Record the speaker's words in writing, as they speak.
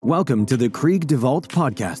Welcome to the Krieg DeVault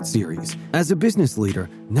podcast series. As a business leader,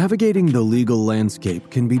 navigating the legal landscape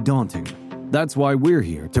can be daunting. That's why we're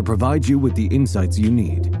here to provide you with the insights you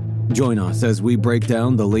need. Join us as we break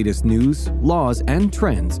down the latest news, laws, and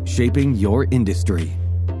trends shaping your industry.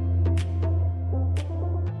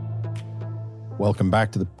 Welcome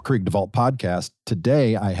back to the Krieg DeVault podcast.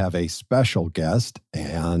 Today, I have a special guest,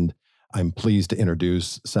 and I'm pleased to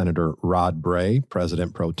introduce Senator Rod Bray,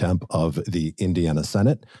 President Pro Temp of the Indiana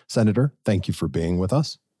Senate. Senator, thank you for being with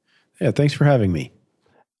us. Yeah, thanks for having me.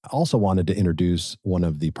 I also wanted to introduce one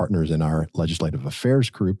of the partners in our legislative affairs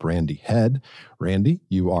group, Randy Head. Randy,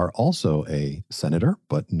 you are also a senator,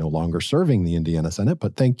 but no longer serving the Indiana Senate,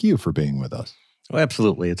 but thank you for being with us. Oh,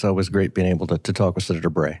 absolutely. It's always great being able to talk with Senator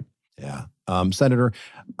Bray. Yeah. Senator,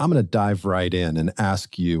 I'm going to dive right in and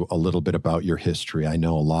ask you a little bit about your history. I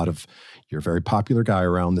know you're a very popular guy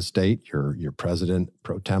around the state. You're President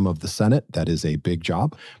Pro Tem of the Senate. That is a big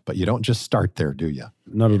job, but you don't just start there, do you?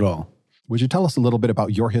 Not at all. Would you tell us a little bit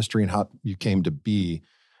about your history and how you came to be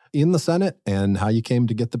in the Senate and how you came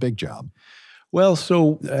to get the big job? Well,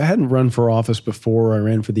 so I hadn't run for office before I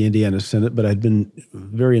ran for the Indiana Senate, but I'd been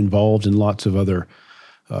very involved in lots of other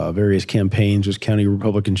various campaigns. Was county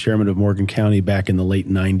Republican chairman of Morgan County back in the late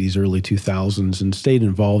 90s, early 2000s, and stayed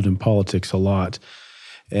involved in politics a lot.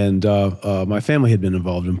 And my family had been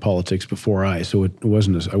involved in politics before I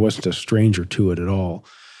wasn't a stranger to it at all.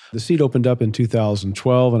 The seat opened up in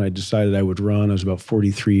 2012, and I decided I would run. I was about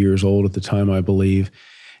 43 years old at the time, I believe.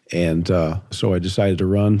 And so I decided to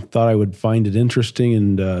run. Thought I would find it interesting,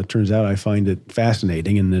 and turns out I find it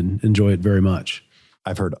fascinating and enjoy it very much.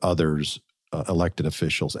 I've heard others, elected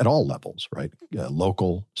officials at all levels, right?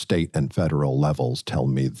 Local, state, and federal levels tell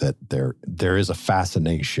me that there is a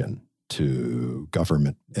fascination to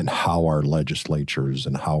government and how our legislatures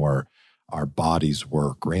and how our bodies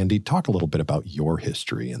work. Randy, talk a little bit about your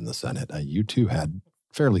history in the Senate. You two had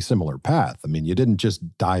fairly similar path. I mean, you didn't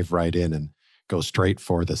just dive right in and go straight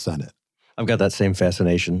for the Senate. I've got that same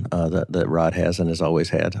fascination that Rod has and has always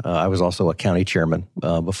had. I was also a county chairman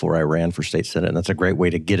before I ran for state Senate, and that's a great way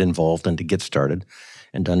to get involved and to get started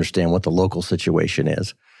and to understand what the local situation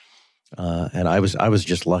is. And I was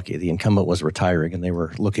just lucky. The incumbent was retiring, and they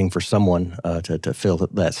were looking for someone to fill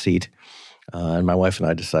that seat. And my wife and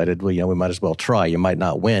I decided, well, we might as well try. You might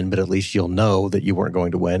not win, but at least you'll know that you weren't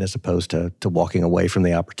going to win, as opposed to walking away from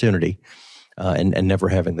the opportunity and never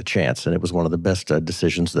having the chance. And it was one of the best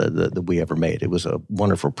decisions that we ever made. It was a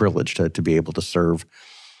wonderful privilege to be able to serve.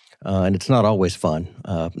 And it's not always fun,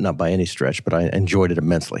 not by any stretch, but I enjoyed it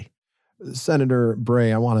immensely. Senator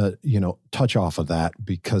Bray, I want to, touch off of that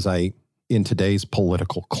because in today's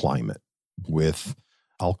political climate with,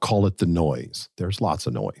 I'll call it the noise, there's lots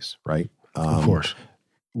of noise, right? Of course.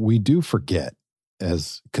 We do forget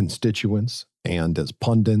as constituents and as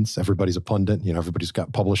pundits, everybody's a pundit, everybody's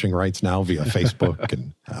got publishing rights now via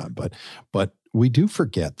Facebook. But we do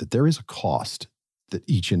forget that there is a cost that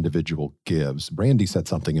each individual gives. Randy said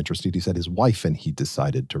something interesting. He said his wife and he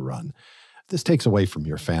decided to run. This takes away from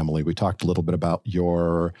your family. We talked a little bit about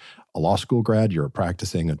you're a law school grad, you're a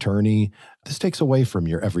practicing attorney. This takes away from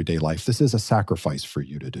your everyday life. This is a sacrifice for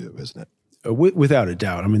you to do, isn't it? Without a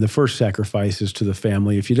doubt. I mean, the first sacrifice is to the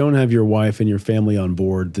family. If you don't have your wife and your family on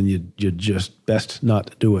board, then you just best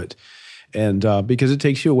not do it. And because it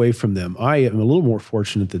takes you away from them. I am a little more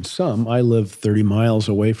fortunate than some. I live 30 miles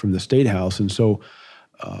away from the State House, and so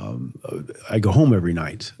I go home every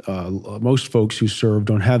night. Most folks who serve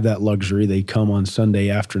don't have that luxury. They come on Sunday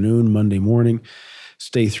afternoon, Monday morning,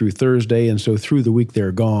 stay through Thursday, and so through the week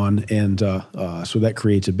they're gone. And so that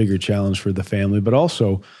creates a bigger challenge for the family, but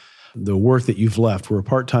also the work that you've left. We're a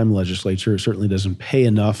part-time legislature. It certainly doesn't pay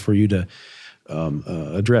enough for you to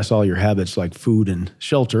address all your habits like food and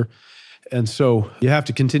shelter. And so you have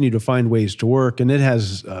to continue to find ways to work. And it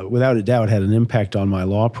has, without a doubt, had an impact on my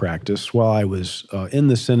law practice while I was in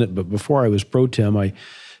the Senate. But before I was pro tem, I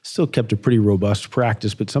still kept a pretty robust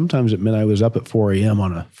practice. But sometimes it meant I was up at 4 a.m.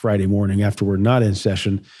 on a Friday morning after we're not in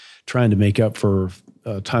session, trying to make up for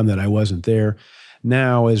time that I wasn't there.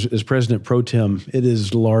 Now, as President Pro Tem, it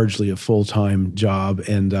is largely a full-time job.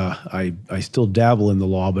 And I still dabble in the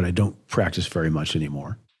law, but I don't practice very much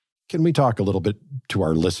anymore. Can we talk a little bit to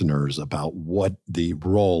our listeners about what the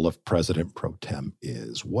role of President Pro Tem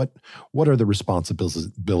is? What are the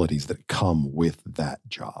responsibilities that come with that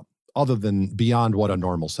job, other than beyond what a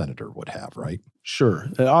normal senator would have, right? Sure.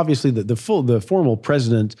 Obviously, the formal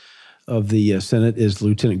president of the Senate is the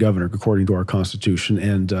Lieutenant Governor, according to our Constitution.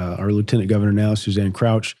 And our Lieutenant Governor now, Suzanne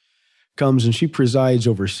Crouch, comes and she presides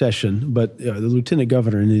over session. But the Lieutenant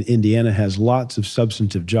Governor in Indiana has lots of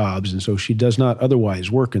substantive jobs, and so she does not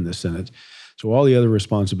otherwise work in the Senate. So all the other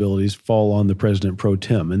responsibilities fall on the president pro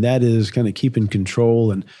tem, and that is kind of keeping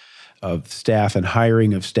control and of staff and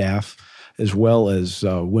hiring of staff, as well as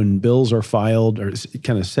when bills are filed, or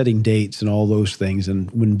kind of setting dates and all those things.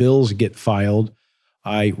 And when bills get filed,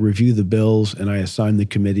 I review the bills and I assign them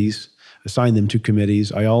to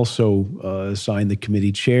committees. I also assign the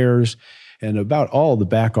committee chairs, and about all the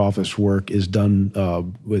back office work is done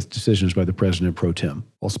with decisions by the president pro tem.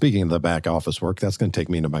 Well, speaking of the back office work, that's going to take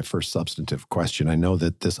me into my first substantive question. I know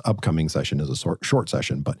that this upcoming session is a short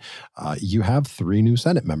session, but you have 3 new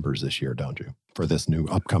Senate members this year, don't you, for this new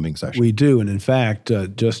upcoming session? We do. And in fact,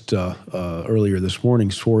 just earlier this morning,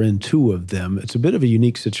 swore in 2 of them. It's a bit of a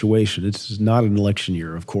unique situation. It's not an election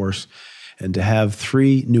year, of course. And to have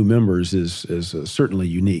 3 new members is certainly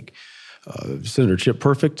unique. Senator Chip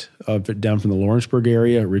Perfect, down from the Lawrenceburg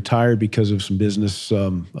area, retired because of some business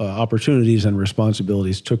opportunities and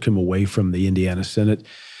responsibilities, took him away from the Indiana Senate.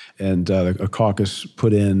 And a caucus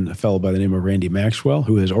put in a fellow by the name of Randy Maxwell,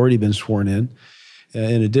 who has already been sworn in.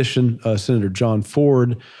 In addition, Senator John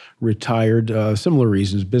Ford retired, similar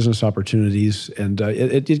reasons, business opportunities. And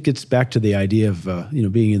it gets back to the idea of,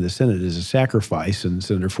 being in the Senate is a sacrifice, and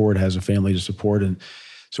Senator Ford has a family to support. And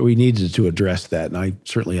so we needed to address that, and I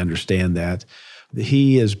certainly understand that.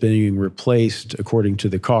 He is being replaced, according to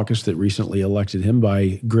the caucus that recently elected him,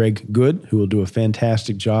 by Greg Good, who will do a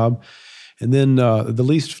fantastic job. And then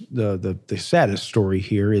the saddest story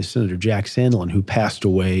here is Senator Jack Sandlin, who passed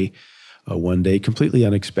away one day completely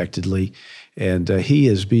unexpectedly, and he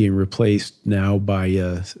is being replaced now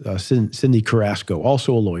by Cindy Carrasco,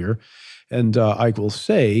 also a lawyer. And I will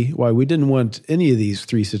say why we didn't want any of these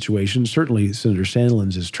 3 situations. Certainly Senator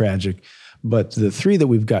Sandlin's is tragic, but the 3 that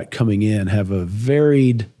we've got coming in have a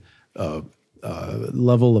varied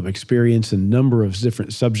level of experience and number of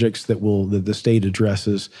different subjects that the state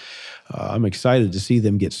addresses. I'm excited to see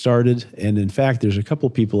them get started. And in fact, there's a couple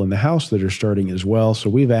people in the House that are starting as well. So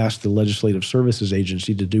we've asked the Legislative Services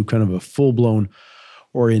Agency to do kind of a full-blown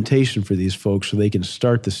orientation for these folks so they can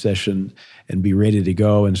start the session and be ready to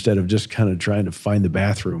go instead of just kind of trying to find the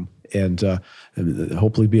bathroom and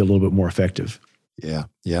hopefully be a little bit more effective. Yeah,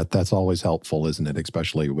 that's always helpful, isn't it?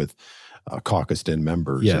 Especially with caucused-in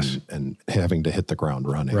members, yes, and having to hit the ground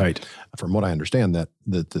running. Right. From what I understand, that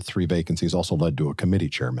the 3 vacancies also led to a committee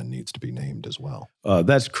chairman needs to be named as well.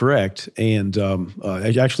 That's correct. And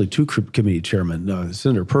actually 2 committee chairmen.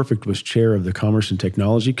 Senator Perfect was chair of the Commerce and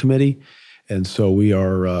Technology Committee. And so we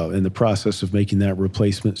are in the process of making that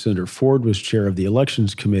replacement. Senator Ford was chair of the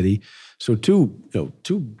Elections Committee. So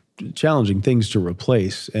 2 challenging things to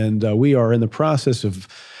replace. And we are in the process of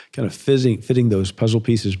kind of fitting those puzzle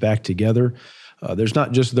pieces back together. There's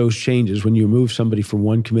not just those changes. When you move somebody from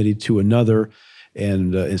one committee to another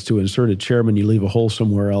and it's to insert a chairman, you leave a hole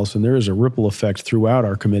somewhere else. And there is a ripple effect throughout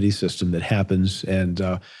our committee system that happens. And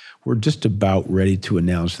we're just about ready to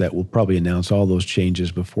announce that. We'll probably announce all those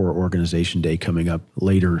changes before Organization Day coming up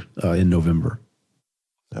later in November.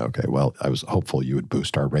 Okay, well, I was hopeful you would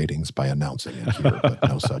boost our ratings by announcing it here, but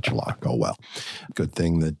no such luck. Oh, well. Good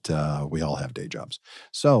thing that we all have day jobs.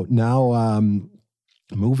 So now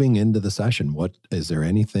moving into the session, is there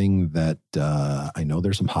anything that, I know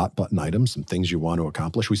there's some hot button items, some things you want to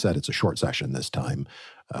accomplish. We said it's a short session this time.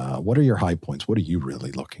 What are your high points? What are you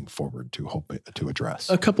really looking forward to address?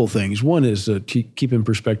 A couple things. One is to keep in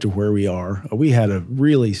perspective where we are. We had a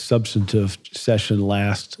really substantive session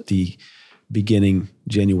the beginning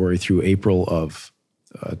January through April of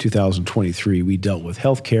 2023. We dealt with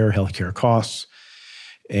healthcare costs,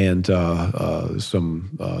 and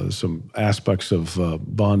some aspects of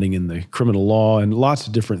bonding in the criminal law, and lots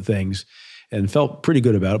of different things, and felt pretty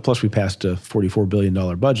good about it. Plus, we passed a $44 billion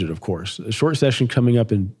budget, of course. A short session coming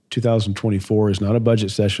up in 2024 is not a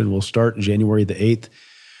budget session. We'll start January the 8th.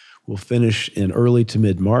 We'll finish in early to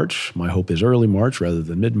mid-March. My hope is early March rather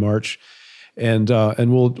than mid-March. And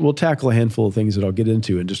we'll tackle a handful of things that I'll get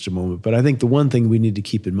into in just a moment. But I think the one thing we need to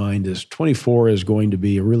keep in mind is 24 is going to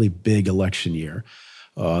be a really big election year.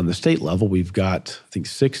 On the state level, we've got, I think,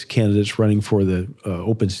 6 candidates running for the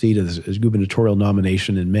open seat as gubernatorial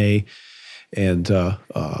nomination in May, and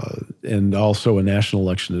also a national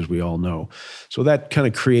election, as we all know. So that kind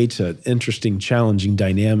of creates an interesting, challenging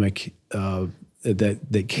dynamic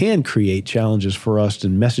that can create challenges for us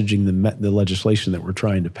in messaging the legislation that we're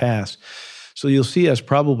trying to pass. So you'll see us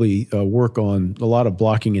probably work on a lot of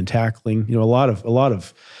blocking and tackling. You know, a lot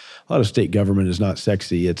of state government is not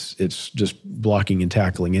sexy. It's just blocking and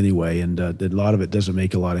tackling anyway, and a lot of it doesn't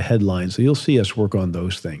make a lot of headlines. So you'll see us work on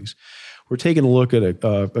those things. We're taking a look at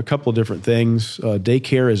a couple of different things.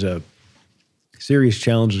 Daycare is a serious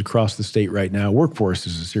challenge across the state right now. Workforce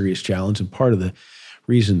is a serious challenge, and part of the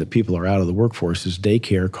reason that people are out of the workforce is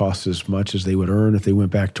daycare costs as much as they would earn if they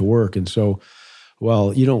went back to work. And so,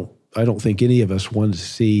 well, I don't think any of us want to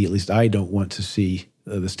see, at least I don't want to see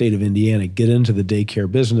the state of Indiana get into the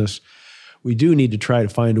daycare business. We do need to try to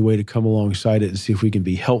find a way to come alongside it and see if we can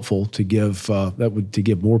be helpful to give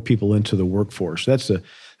more people into the workforce. That's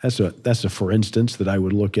a for instance that I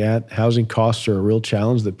would look at. Housing costs are a real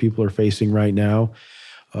challenge that people are facing right now.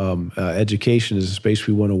 Education is a space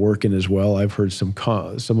we want to work in as well. I've heard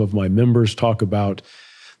some of my members talk about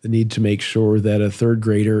the need to make sure that a third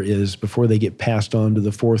grader is, before they get passed on to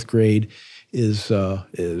the fourth grade, is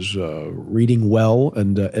reading well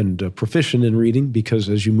and proficient in reading, because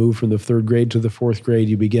as you move from the third grade to the fourth grade,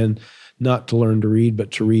 you begin not to learn to read,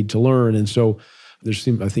 but to read to learn. And so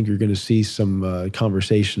I think you're going to see some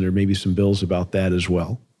conversation or maybe some bills about that as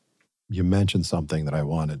well. You mentioned something that I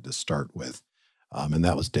wanted to start with, and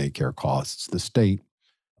that was daycare costs. The state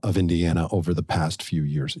of Indiana over the past few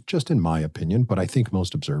years, just in my opinion, but I think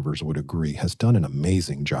most observers would agree, has done an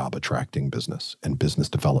amazing job attracting business and business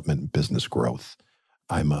development and business growth.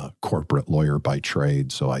 I'm a corporate lawyer by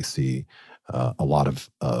trade, so I see I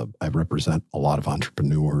represent a lot of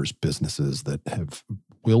entrepreneurs, businesses that have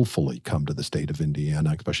willfully come to the state of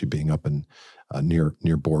Indiana, especially being up in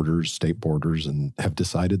near borders, state borders, and have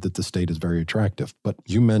decided that the state is very attractive. But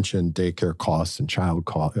you mentioned daycare costs and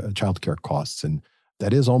childcare costs, and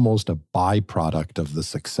that is almost a byproduct of the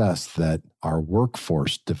success that our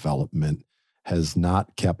workforce development has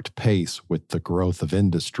not kept pace with the growth of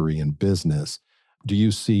industry and business. Do you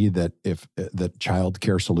see that that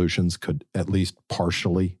childcare solutions could at least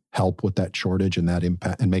partially help with that shortage and that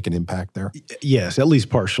impact and make an impact there? Yes, at least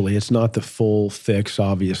partially. It's not the full fix,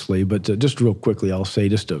 obviously, but just real quickly, I'll say,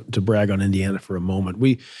 just to brag on Indiana for a moment.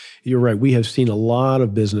 You're right. We have seen a lot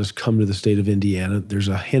of business come to the state of Indiana. There's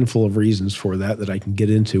a handful of reasons for that I can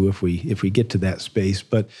get into if we get to that space.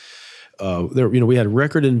 But we had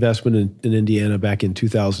record investment in Indiana back in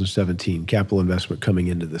 2017, capital investment coming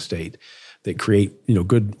into the state that create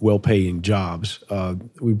good, well-paying jobs.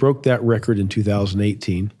 We broke that record in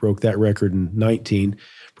 2018, broke that record in 19,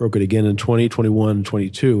 broke it again in 20, 21,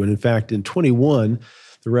 22. And in fact, in 21,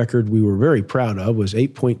 the record we were very proud of was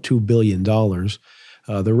 $8.2 billion.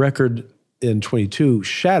 The record in 22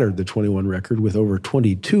 shattered the 21 record with over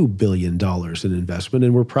 $22 billion in investment.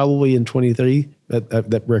 And we're probably in 23,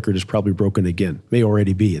 that record is probably broken again, may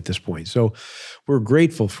already be at this point. So we're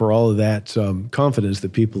grateful for all of that confidence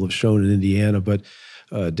that people have shown in Indiana, but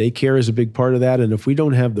daycare is a big part of that. And if we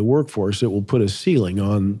don't have the workforce, it will put a ceiling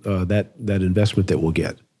on that investment that we'll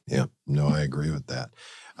get. Yeah, no, I agree with that.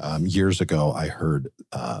 Years ago, I heard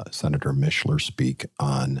Senator Mishler speak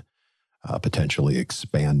on potentially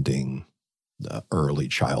expanding early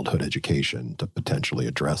childhood education to potentially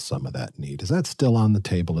address some of that need. Is that still on the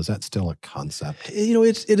table? Is that still a concept?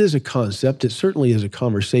 It is a concept. It certainly is a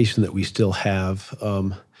conversation that we still have.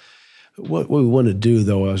 What we want to do,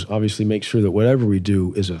 though, is obviously make sure that whatever we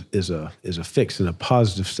do is a fix and a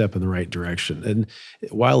positive step in the right direction. And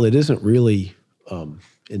while it isn't really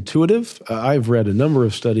intuitive, I've read a number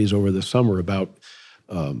of studies over the summer about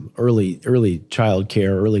early child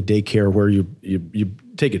care, early daycare, where you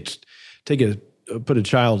put a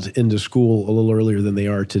child into school a little earlier than they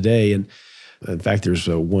are today. And in fact, there's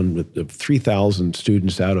one with 3,000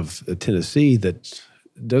 students out of Tennessee that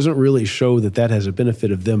doesn't really show that has a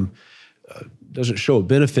benefit of them, doesn't show a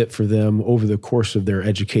benefit for them over the course of their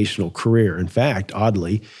educational career. In fact,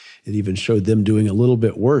 oddly, it even showed them doing a little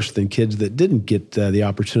bit worse than kids that didn't get the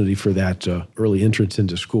opportunity for that early entrance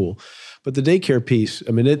into school. But the daycare piece,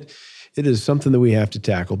 I mean, it is something that we have to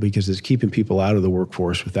tackle because it's keeping people out of the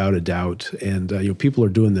workforce without a doubt. And people are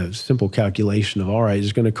doing the simple calculation of, all right,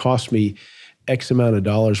 it's going to cost me X amount of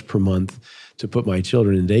dollars per month to put my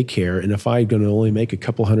children in daycare. And if I'm going to only make a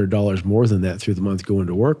couple $100 more than that through the month going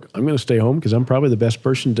to work, I'm going to stay home because I'm probably the best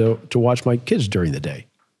person to watch my kids during the day.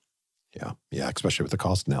 Yeah, especially with the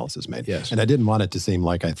cost analysis made. Yes. And I didn't want it to seem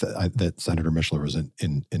like that Senator Mishler was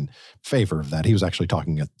in favor of that. He was actually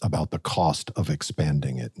talking about the cost of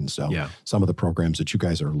expanding it. And so some of the programs that you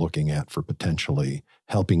guys are looking at for potentially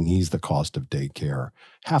helping ease the cost of daycare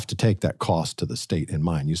have to take that cost to the state in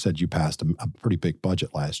mind. You said you passed a pretty big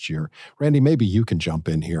budget last year. Randy, maybe you can jump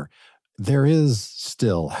in here. There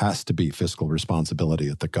has to be fiscal responsibility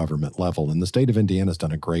at the government level. And the state of Indiana has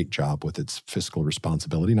done a great job with its fiscal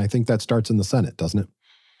responsibility. And I think that starts in the Senate, doesn't it?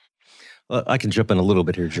 Well, I can jump in a little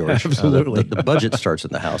bit here, George. Absolutely. The budget starts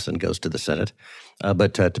in the House and goes to the Senate.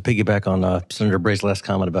 But to piggyback on Senator Bray's last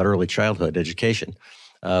comment about early childhood education,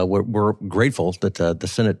 we're grateful that the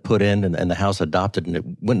Senate put in and the House adopted and it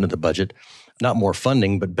went into the budget, not more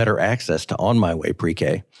funding, but better access to on-my-way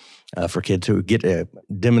pre-K. for kids who get a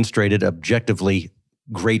demonstrated objectively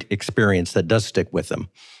great experience that does stick with them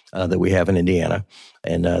that we have in Indiana.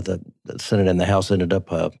 And the Senate and the House ended up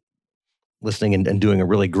listening and doing a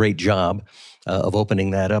really great job of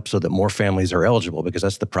opening that up so that more families are eligible, because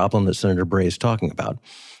that's the problem that Senator Bray is talking about.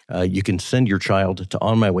 You can send your child to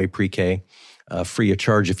On My Way pre-K free of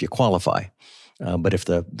charge if you qualify. But if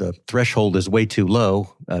the threshold is way too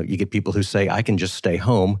low, you get people who say, I can just stay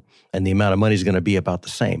home, and the amount of money is going to be about the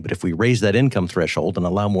same. But if we raise that income threshold and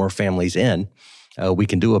allow more families in, we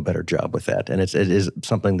can do a better job with that. And it is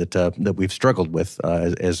something that we've struggled with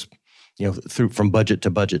as from budget to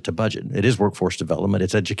budget to budget. It is workforce development.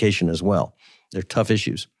 It's education as well. They're tough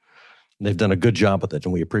issues. They've done a good job with it,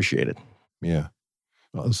 and we appreciate it. Yeah.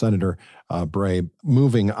 Well, Senator Bray,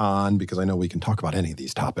 moving on, because I know we can talk about any of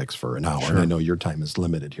these topics for an hour, Sure. and I know your time is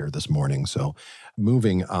limited here this morning. So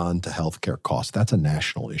moving on to healthcare costs, that's a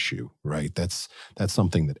national issue, right? That's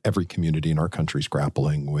something that every community in our country is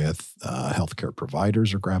grappling with. Healthcare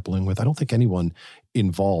providers are grappling with. I don't think anyone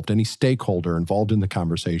involved, any stakeholder involved in the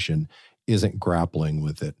conversation isn't grappling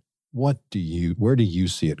with it. Where do you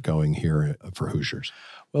see it going here for Hoosiers?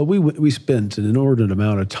 Well, we spent an inordinate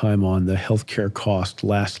amount of time on the healthcare cost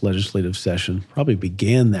last legislative session, probably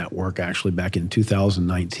began that work actually back in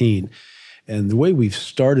 2019. And the way we've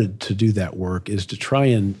started to do that work is to try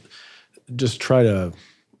to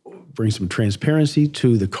bring some transparency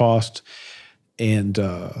to the cost and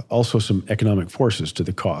also some economic forces to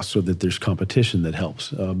the cost so that there's competition that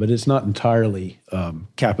helps. But it's not entirely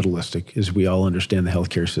capitalistic, as we all understand the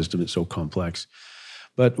healthcare system. It's so complex.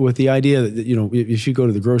 But with the idea that, if you go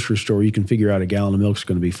to the grocery store, you can figure out a gallon of milk is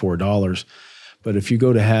going to be $4. But if you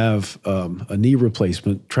go to have a knee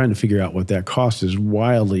replacement, trying to figure out what that costs is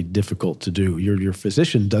wildly difficult to do. Your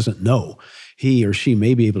physician doesn't know. He or she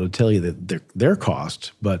may be able to tell you that their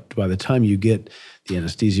cost, but by the time you get the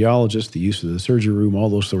anesthesiologist, the use of the surgery room, all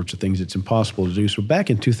those sorts of things, it's impossible to do. So back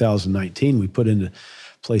in 2019, we put into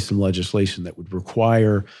place some legislation that would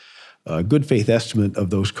require a good faith estimate of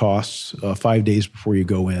those costs 5 days before you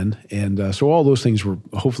go in. And so all those things were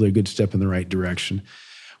hopefully a good step in the right direction.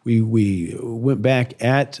 We went back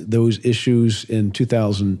at those issues in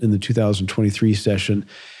the 2023 session,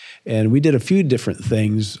 and we did a few different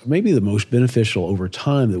things. Maybe the most beneficial over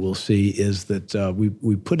time that we'll see is that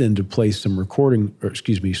we put into place some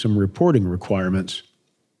reporting requirements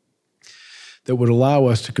that would allow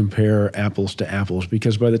us to compare apples to apples,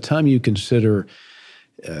 because by the time you consider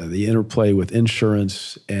the interplay with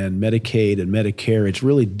insurance and Medicaid and Medicare, it's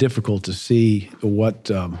really difficult to see what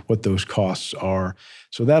those costs are.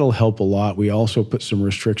 So that'll help a lot. We also put some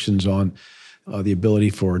restrictions on the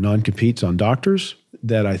ability for non-competes on doctors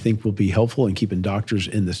that I think will be helpful in keeping doctors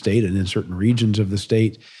in the state and in certain regions of the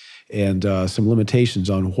state, and some limitations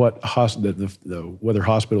on whether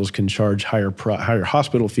hospitals can charge higher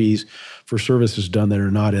hospital fees for services done that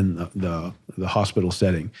are not in the hospital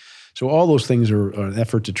setting. So all those things are an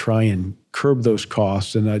effort to try and curb those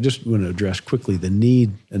costs. And I just want to address quickly the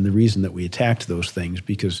need and the reason that we attacked those things,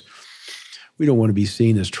 because we don't want to be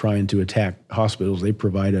seen as trying to attack hospitals. They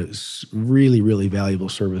provide a really, really valuable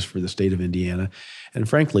service for the state of Indiana. And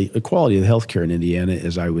frankly, the quality of the healthcare in Indiana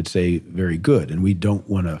is, I would say, very good. And we don't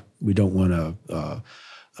want to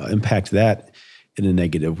impact that in a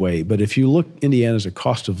negative way. But if you look, Indiana is a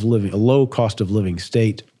low cost of living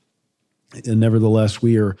state. And nevertheless,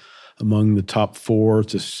 we are among the top 4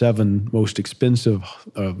 to 7 most expensive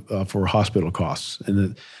for hospital costs.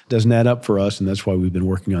 And it doesn't add up for us, and that's why we've been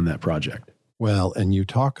working on that project. Well, and you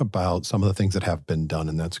talk about some of the things that have been done,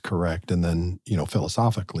 and that's correct. And then,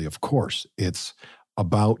 philosophically, of course, it's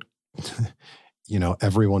about,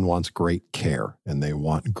 everyone wants great care and they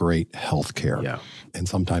want great health care. Yeah. And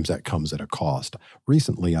sometimes that comes at a cost.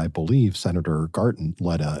 Recently, I believe Senator Garton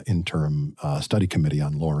led an interim study committee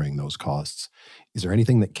on lowering those costs. Is there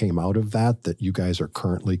anything that came out of that you guys are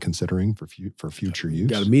currently considering for future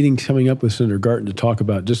use? Got a meeting coming up with Senator Garton to talk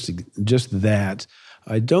about just that.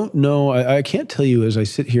 I don't know. I can't tell you as I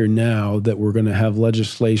sit here now that we're going to have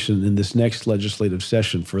legislation in this next legislative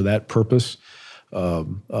session for that purpose,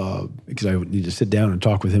 because I would need to sit down and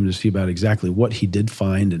talk with him to see about exactly what he did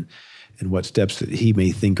find and what steps that he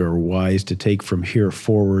may think are wise to take from here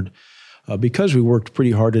forward. Because we worked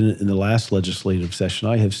pretty hard in the last legislative session,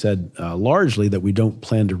 I have said largely that we don't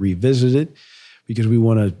plan to revisit it, because we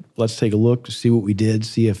want to, let's take a look to see what we did,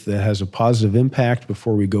 see if that has a positive impact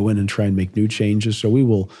before we go in and try and make new changes. So we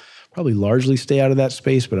will probably largely stay out of that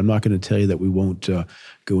space, but I'm not going to tell you that we won't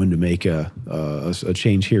go in to make a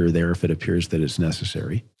change here or there if it appears that it's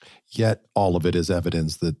necessary. Yet all of it is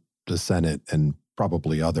evidence that the Senate and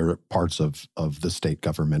probably other parts of the state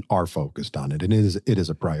government are focused on it. And it is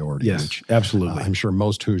a priority. Yes, which, absolutely. I'm sure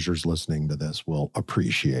most Hoosiers listening to this will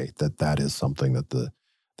appreciate that is something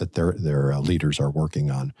that their leaders are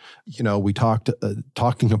working on. We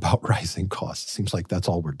talking about rising costs. It seems like that's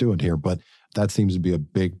all we're doing here, but that seems to be a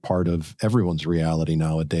big part of everyone's reality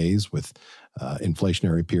nowadays with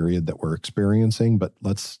inflationary period that we're experiencing. But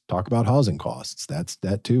let's talk about housing costs.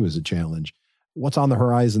 That too is a challenge. What's on the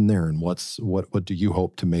horizon there, and what do you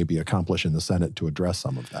hope to maybe accomplish in the Senate to address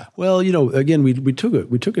some of that? Well, again, we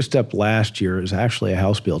took a step last year. It was actually a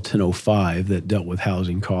House Bill 1005 that dealt with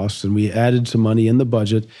housing costs, and we added some money in the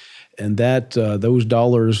budget, and that those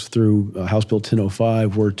dollars through House Bill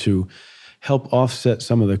 1005 were to help offset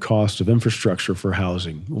some of the cost of infrastructure for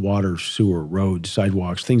housing, water, sewer, roads,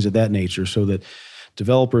 sidewalks, things of that nature, so that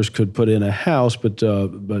developers could put in a house, but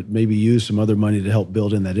maybe use some other money to help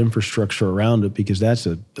build in that infrastructure around it, because that's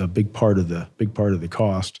a big part of the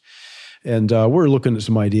cost. And we're looking at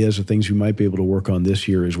some ideas of things we might be able to work on this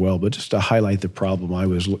year as well. But just to highlight the problem, I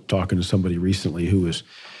was talking to somebody recently who was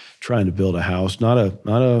trying to build a house, not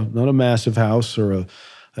a massive house or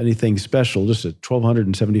anything special, just a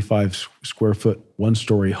 1,275 square foot,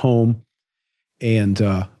 1-story home, and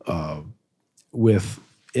with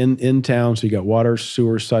in town, so you got water,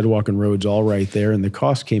 sewer, sidewalk, and roads all right there. And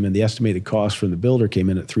the estimated cost from the builder came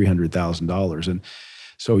in at $300,000. And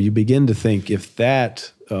so you begin to think, if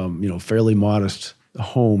that, fairly modest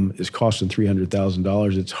home is costing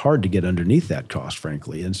 $300,000, it's hard to get underneath that cost,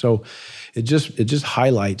 frankly. And so it just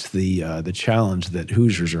highlights the challenge that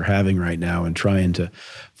Hoosiers are having right now in trying to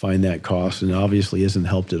find that cost, and obviously isn't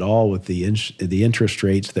helped at all with the interest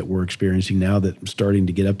rates that we're experiencing now, that are starting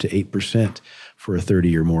to get up to 8% for a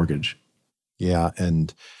 30-year mortgage. Yeah,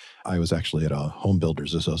 and I was actually at a Home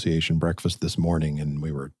Builders Association breakfast this morning, and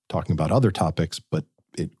we were talking about other topics, but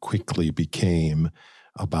it quickly became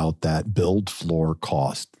about that build floor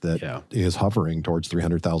cost that is hovering towards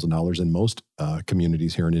 $300,000 in most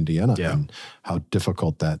communities here in Indiana, and how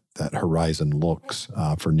difficult that horizon looks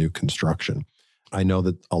for new construction. I know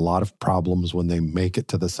that a lot of problems when they make it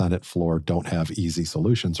to the Senate floor don't have easy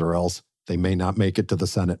solutions, or else they may not make it to the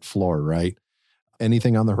Senate floor, right?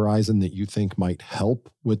 Anything on the horizon that you think might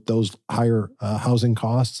help with those higher housing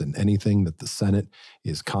costs, and anything that the Senate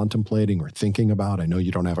is contemplating or thinking about? I know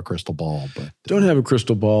you don't have a crystal ball, but don't have a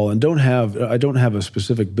crystal ball, and I don't have a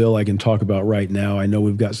specific bill I can talk about right now. I know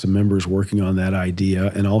we've got some members working on that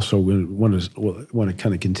idea, and also we want to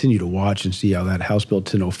kind of continue to watch and see how that House Bill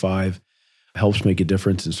 1005 helps make a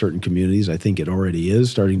difference in certain communities. I think it already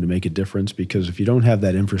is starting to make a difference, because if you don't have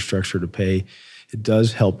that infrastructure to pay, it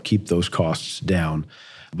does help keep those costs down,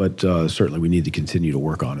 but certainly we need to continue to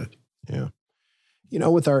work on it. Yeah.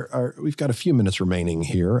 With our we've got a few minutes remaining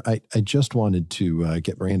here. I just wanted to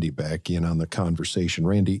get Randy back in on the conversation.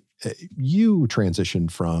 Randy, you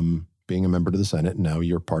transitioned from being a member to the Senate, and now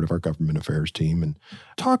you're part of our government affairs team. And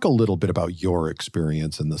talk a little bit about your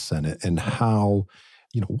experience in the Senate and how,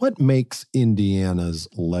 what makes Indiana's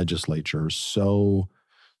legislature so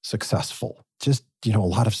successful. Just, a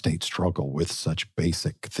lot of states struggle with such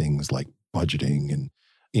basic things like budgeting and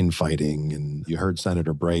infighting. And you heard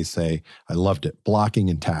Senator Bray say, I loved it, blocking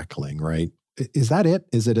and tackling, right? Is that it?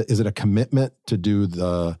 Is it a commitment to do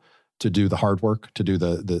the hard work, to do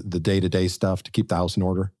the day-to-day stuff, to keep the house in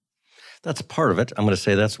order? That's part of it. I'm going to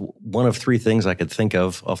say that's one of three things I could think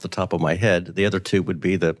of off the top of my head. The other two would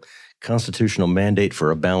be the constitutional mandate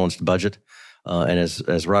for a balanced budget, and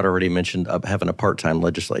as Rod already mentioned, having a part-time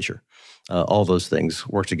legislature. All those things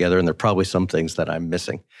work together, and there are probably some things that I'm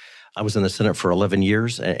missing. I was in the Senate for 11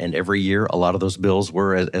 years, and every year a lot of those bills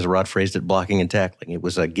were, as Rod phrased it, blocking and tackling. It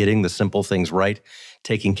was getting the simple things right,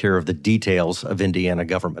 taking care of the details of Indiana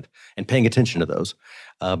government, and paying attention to those,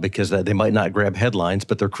 because they might not grab headlines,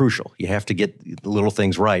 but they're crucial. You have to get the little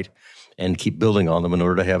things right and keep building on them in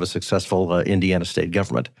order to have a successful Indiana state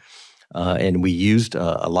government. And we used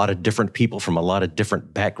a lot of different people from a lot of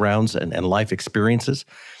different backgrounds and life experiences.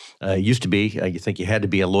 It used to be, you think you had to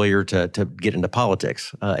be a lawyer to get into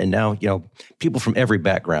politics. And now, people from every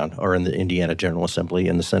background are in the Indiana General Assembly,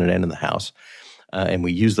 in the Senate, and in the House. And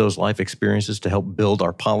we use those life experiences to help build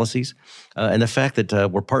our policies. And the fact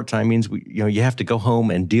that we're part-time means you have to go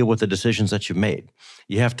home and deal with the decisions that you've made.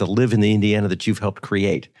 You have to live in the Indiana that you've helped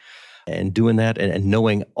create. And doing that and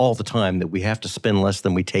knowing all the time that we have to spend less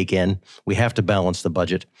than we take in, we have to balance the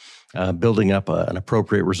budget, building up an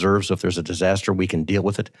appropriate reserve so if there's a disaster, we can deal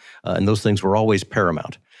with it. And those things were always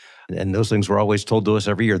paramount. And those things were always told to us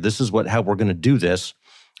every year. This is how we're going to do this.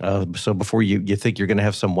 So before you think you're going to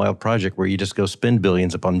have some wild project where you just go spend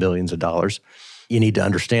billions upon billions of dollars, you need to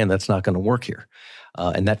understand that's not going to work here.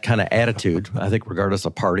 And that kind of attitude, I think regardless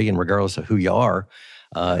of party and regardless of who you are,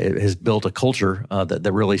 it has built a culture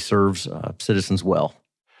that really serves citizens well.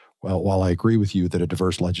 Well, while I agree with you that a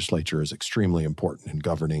diverse legislature is extremely important in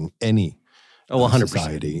governing any 100%.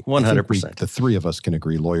 society, 100%. The three of us can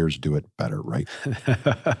agree lawyers do it better, right?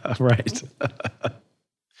 Right.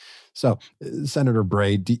 So, Senator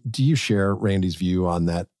Bray, do you share Randy's view on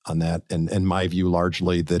that, and my view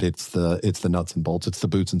largely that it's the nuts and bolts, it's the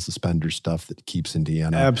boots and suspenders stuff that keeps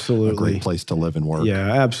Indiana absolutely a great place to live and work?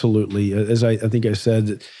 Yeah, absolutely. As I think I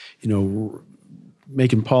said,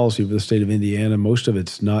 making policy for the state of Indiana, most of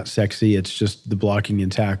it's not sexy. It's just the blocking and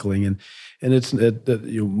tackling, and it's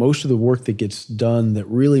most of the work that gets done that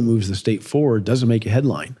really moves the state forward doesn't make a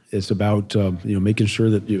headline. It's about making sure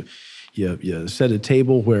that you set a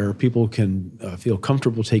table where people can feel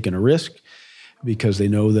comfortable taking a risk because they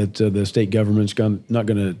know that the state government's not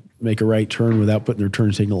going to make a right turn without putting their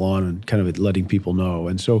turn signal on and kind of letting people know.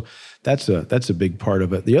 And so that's a big part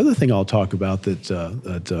of it. The other thing I'll talk about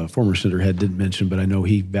that former Senator Head didn't mention, but I know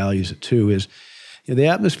he values it too, is the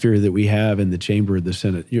atmosphere that we have in the chamber of the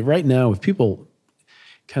Senate. Right now, if people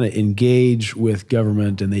kind of engage with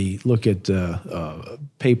government and they look at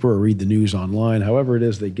paper or read the news online, however it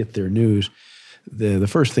is they get their news, the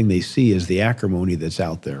first thing they see is the acrimony that's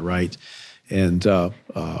out there, right? And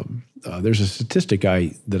there's a statistic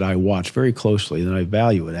that I watch very closely, and I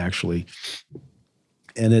value it actually,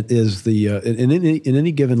 and it is in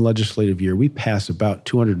any given legislative year, we pass about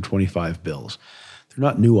 225 bills. They're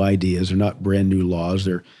not new ideas, they're not brand new laws,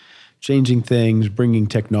 they're changing things, bringing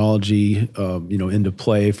technology, into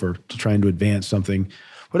play for trying to advance something,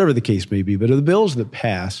 whatever the case may be. But of the bills that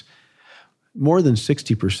pass, more than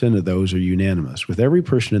 60% of those are unanimous, with every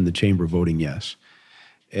person in the chamber voting yes.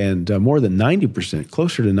 And more than 90%,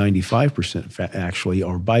 closer to 95% actually,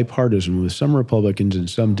 are bipartisan, with some Republicans and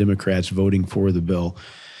some Democrats voting for the bill.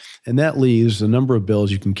 And that leaves a number of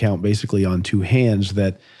bills you can count basically on two hands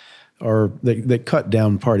that cut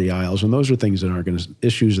down party aisles, and those are things that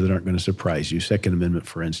issues that aren't going to surprise you. Second Amendment,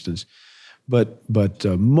 for instance, but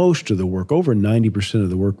most of the work, over 90% of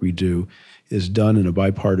the work we do, is done in a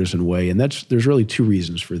bipartisan way, and there's really two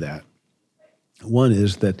reasons for that. One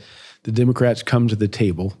is that the Democrats come to the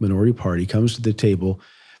table, minority party comes to the table,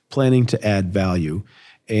 planning to add value,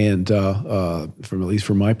 and at least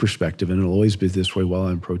from my perspective, and it'll always be this way while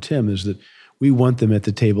I'm pro tem, is that we want them at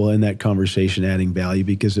the table in that conversation, adding value,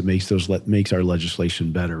 because it makes our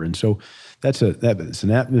legislation better. And so it's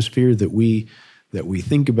an atmosphere that we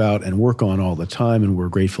think about and work on all the time, and we're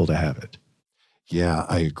grateful to have it. Yeah,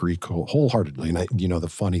 I agree wholeheartedly. And the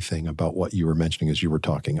funny thing about what you were mentioning as you were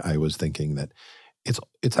talking, I was thinking that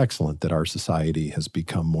it's excellent that our society has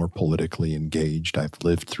become more politically engaged. I've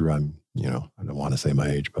lived through, I don't want to say my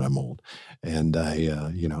age, but I'm old. And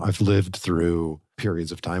I've lived through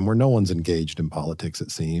periods of time where no one's engaged in politics,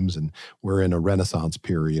 it seems. And we're in a renaissance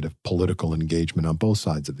period of political engagement on both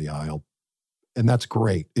sides of the aisle. And that's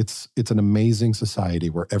great. It's an amazing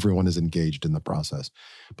society where everyone is engaged in the process.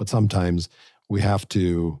 But sometimes we have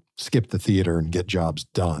to skip the theater and get jobs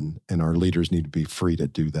done, and our leaders need to be free to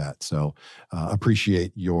do that. So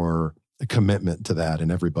appreciate your commitment to that,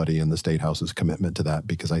 and everybody in the State House's commitment to that,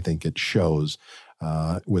 because I think it shows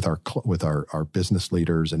with our business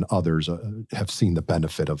leaders and others have seen the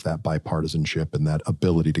benefit of that bipartisanship and that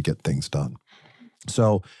ability to get things done.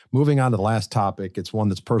 So moving on to the last topic, it's one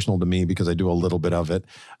that's personal to me because I do a little bit of it.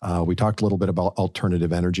 We talked a little bit about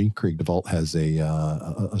alternative energy. Krieg DeVault has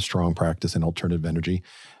a strong practice in alternative energy.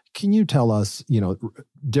 Can you tell us,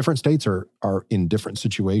 different states are in different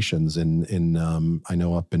situations. In I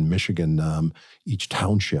know up in Michigan, each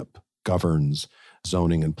township governs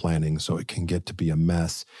zoning and planning, so it can get to be a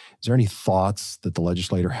mess. Is there any thoughts that the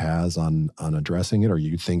legislator has on addressing it? Are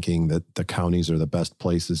you thinking that the counties are the best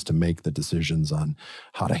places to make the decisions on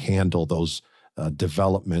how to handle those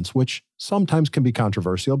developments, which sometimes can be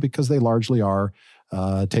controversial because they largely are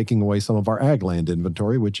taking away some of our ag land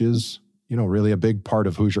inventory, which is really a big part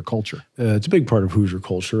of Hoosier culture? It's a big part of Hoosier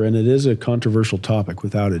culture, and it is a controversial topic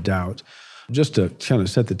without a doubt. Just to kind of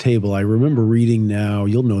set the table, I remember reading now,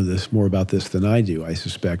 you'll know more about this than I do, I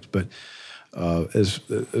suspect, but as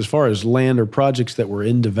far as land or projects that were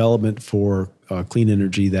in development for clean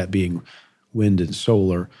energy, that being wind and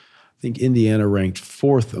solar, I think Indiana ranked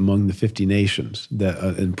 4th among the 50 nations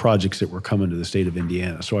in projects that were coming to the state of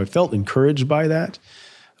Indiana. So I felt encouraged by that.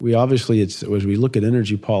 We obviously, as we look at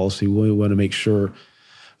energy policy, we want to make sure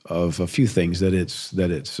of a few things, that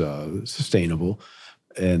it's sustainable,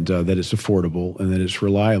 and that it's affordable, and that it's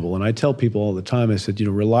reliable. And I tell people all the time, I said,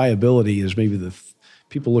 reliability is maybe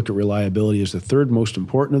people look at reliability as the third most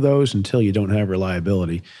important of those until you don't have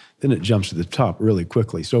reliability. Then it jumps to the top really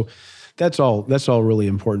quickly. So that's all really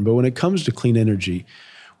important. But when it comes to clean energy,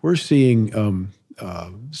 we're seeing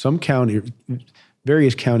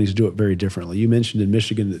various counties do it very differently. You mentioned in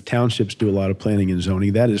Michigan that townships do a lot of planning and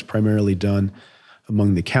zoning. That is primarily done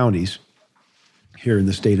among the counties here in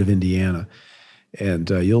the state of Indiana. And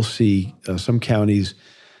you'll see some counties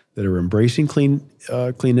that are embracing clean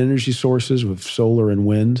energy sources with solar and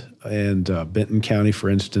wind, and Benton County, for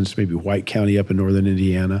instance, maybe White County up in northern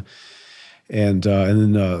Indiana, and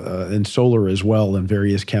then solar as well in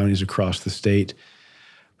various counties across the state.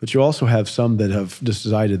 But you also have some that have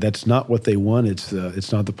decided that's not what they want.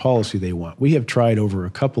 It's not the policy they want. We have tried over a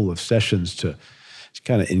couple of sessions to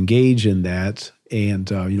kind of engage in that. And,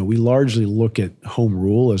 we largely look at home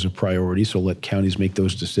rule as a priority, so let counties make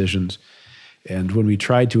those decisions. And when we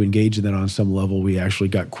tried to engage in that on some level, we actually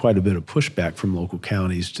got quite a bit of pushback from local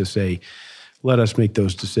counties to say, let us make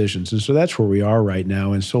those decisions. And so that's where we are right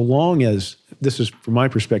now. And so long as, this is from my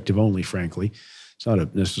perspective only, frankly, it's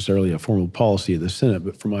not necessarily a formal policy of the Senate,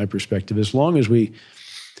 but from my perspective, as long as we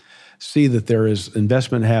see that there is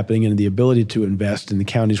investment happening and the ability to invest in the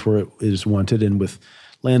counties where it is wanted and with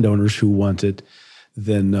landowners who want it,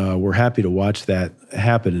 then we're happy to watch that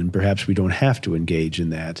happen, and perhaps we don't have to engage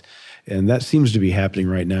in that. And that seems to be happening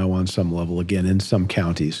right now on some level, again, in some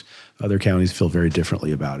counties. Other counties feel very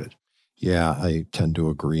differently about it. Yeah, I tend to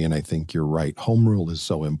agree, and I think you're right. Home rule is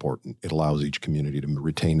so important. It allows each community to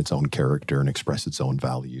retain its own character and express its own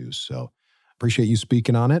values. So appreciate you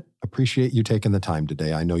speaking on it. Appreciate you taking the time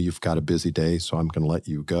today. I know you've got a busy day, so I'm going to let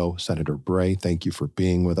you go. Senator Bray, thank you for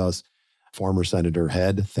being with us. Former Senator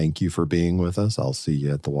Head, thank you for being with us. I'll see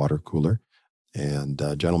you at the water cooler. And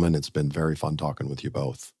gentlemen, it's been very fun talking with you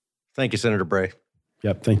both. Thank you, Senator Bray.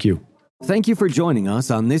 Yep, thank you. Thank you for joining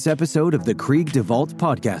us on this episode of the Krieg DeVault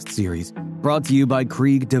podcast series, brought to you by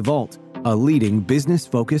Krieg DeVault, a leading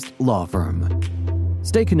business-focused law firm.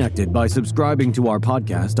 Stay connected by subscribing to our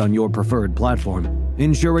podcast on your preferred platform,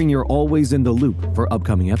 ensuring you're always in the loop for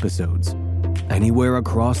upcoming episodes. Anywhere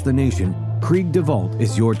across the nation, Krieg DeVault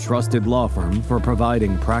is your trusted law firm for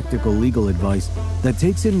providing practical legal advice that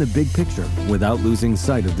takes in the big picture without losing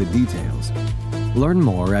sight of the details. Learn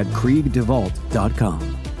more at kriegdevault.com.